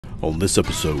On this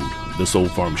episode of This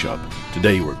Old Farm Shop,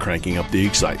 today we're cranking up the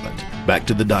excitement. Back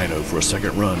to the dyno for a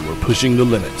second run, we're pushing the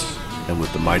limits. And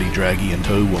with the mighty draggy in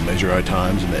tow, we'll measure our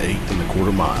times in the 1/8 and a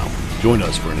quarter mile. Join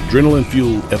us for an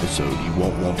adrenaline-fueled episode you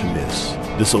won't want to miss.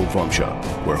 This Old Farm Shop,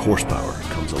 where horsepower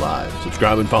comes alive.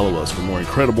 Subscribe and follow us for more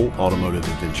incredible automotive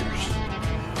adventures.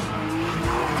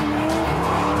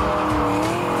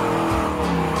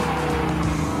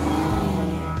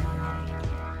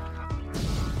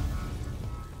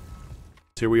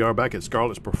 Here we are back at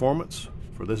Scarlettes Performance,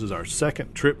 for this is our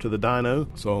second trip to the dyno.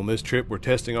 So on this trip we're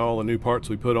testing all the new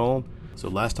parts we put on. So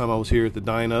last time I was here at the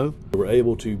dyno, we were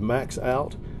able to max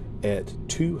out at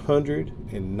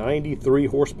 293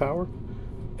 horsepower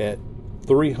at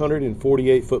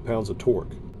 348 foot-pounds of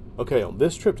torque. Okay, on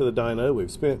this trip to the dyno we've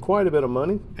spent quite a bit of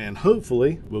money, and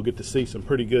hopefully we'll get to see some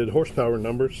pretty good horsepower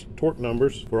numbers, torque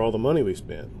numbers for all the money we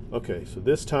spent. Okay, so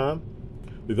this time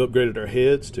we've upgraded our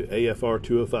heads to AFR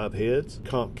 205 heads,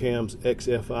 Comp Cam's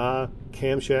XFI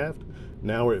camshaft.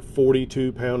 Now we're at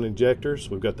 42-pound injectors.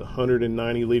 We've got the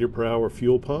 190 liter per hour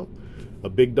fuel pump, a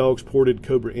BigDogs ported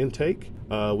Cobra intake.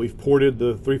 We've ported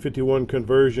the 351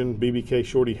 Conversion BBK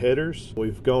Shorty headers.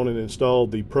 We've gone and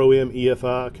installed the ProM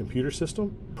EFI computer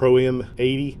system, ProM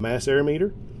 80 mass air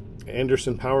meter,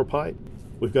 Anderson power pipe.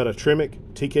 We've got a Tremec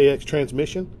TKX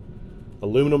transmission,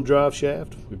 aluminum drive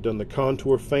shaft. We've done the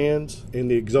contour fans. In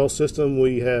the exhaust system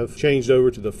we have changed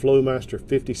over to the Flowmaster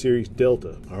 50 series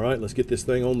Delta. All right, let's get this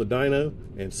thing on the dyno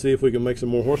and see if we can make some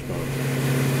more horsepower.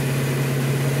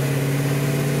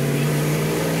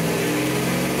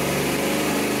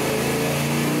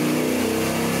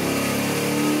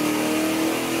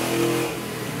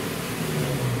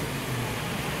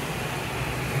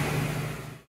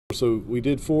 So we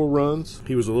did 4 runs.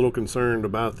 He was a little concerned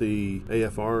about the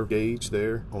AFR gauge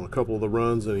there on a couple of the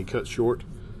runs, and he cut short.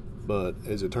 But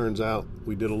as it turns out,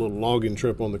 we did a little logging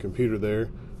trip on the computer there,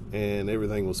 and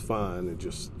everything was fine. It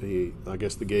just, I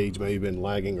guess the gauge may have been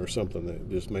lagging or something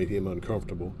that just made him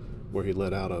uncomfortable where he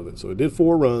let out of it. So it did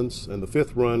 4 runs, and the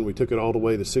 5th run we took it all the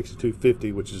way to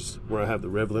 6250, which is where I have the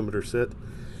rev limiter set.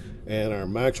 And our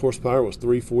max horsepower was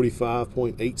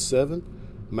 345.87.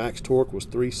 Max torque was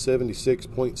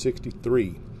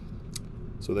 376.63.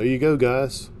 So there you go,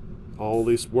 guys. All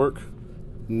this work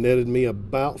netted me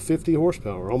about 50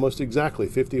 horsepower, almost exactly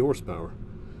 50 horsepower,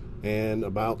 and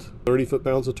about 30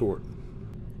 foot-pounds of torque.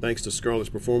 Thanks to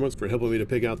Scarlettes Performance for helping me to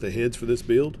pick out the heads for this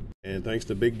build, and thanks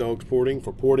to BigDogs Porting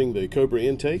for porting the Cobra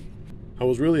intake. I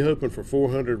was really hoping for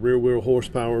 400 rear-wheel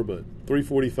horsepower, but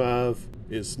 345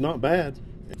 is not bad.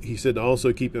 He said to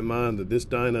also keep in mind that this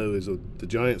dyno is the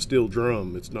giant steel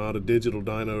drum. It's not a digital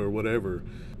dyno or whatever.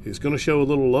 It's going to show a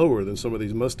little lower than some of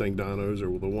these Mustang dynos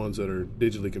or the ones that are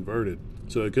digitally converted.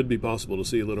 So it could be possible to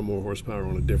see a little more horsepower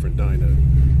on a different dyno.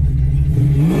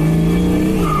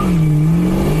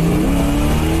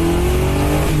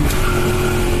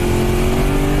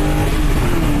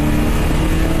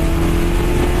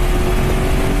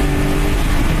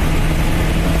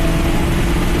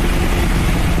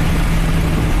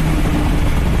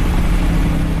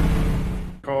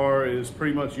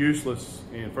 Pretty much useless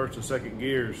in first and second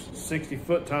gears. 60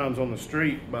 foot times on the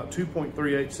street, about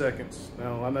 2.38 seconds.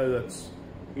 Now I know that's,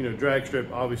 drag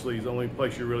strip obviously is the only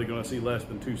place you're really going to see less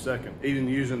than 2 seconds. Even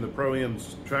using the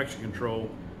ProM's traction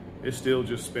control, it's still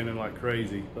just spinning like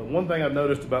crazy. The one thing I've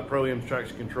noticed about ProM's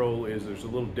traction control is there's a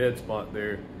little dead spot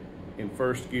there in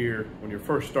first gear when you're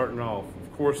first starting off.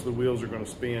 Of course the wheels are going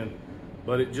to spin,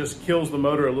 but it just kills the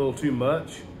motor a little too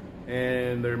much.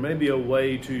 And there may be a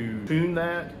way to tune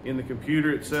that in the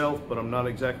computer itself, but I'm not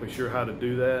exactly sure how to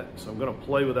do that. So I'm going to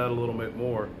play with that a little bit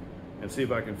more and see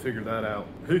if I can figure that out.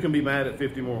 Who can be mad at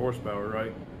 50 more horsepower,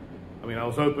 right? I mean, I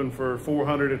was hoping for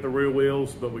 400 at the rear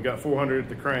wheels, but we got 400 at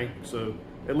the crank. So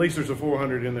at least there's a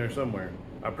 400 in there somewhere.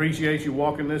 I appreciate you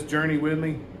walking this journey with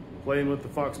me, playing with the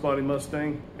Fox Body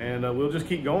Mustang, and we'll just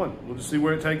keep going. We'll just see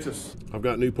where it takes us. I've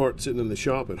got new parts sitting in the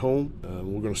shop at home.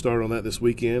 We're going to start on that this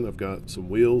weekend. I've got some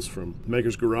wheels from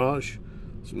Maker's Garage,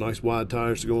 some nice wide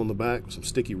tires to go on the back, some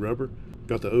sticky rubber.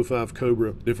 Got the 05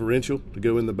 Cobra differential to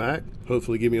go in the back,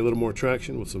 hopefully give me a little more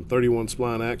traction with some 31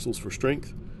 spline axles for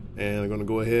strength. And I'm going to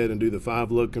go ahead and do the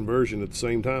 5-lug conversion at the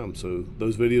same time. So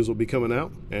those videos will be coming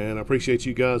out, and I appreciate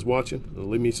you guys watching.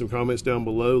 Leave me some comments down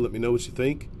below. Let me know what you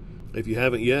think. If you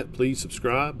haven't yet, please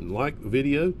subscribe and like the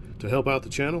video to help out the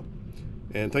channel.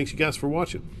 And thanks you guys for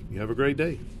watching. You have a great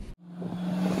day.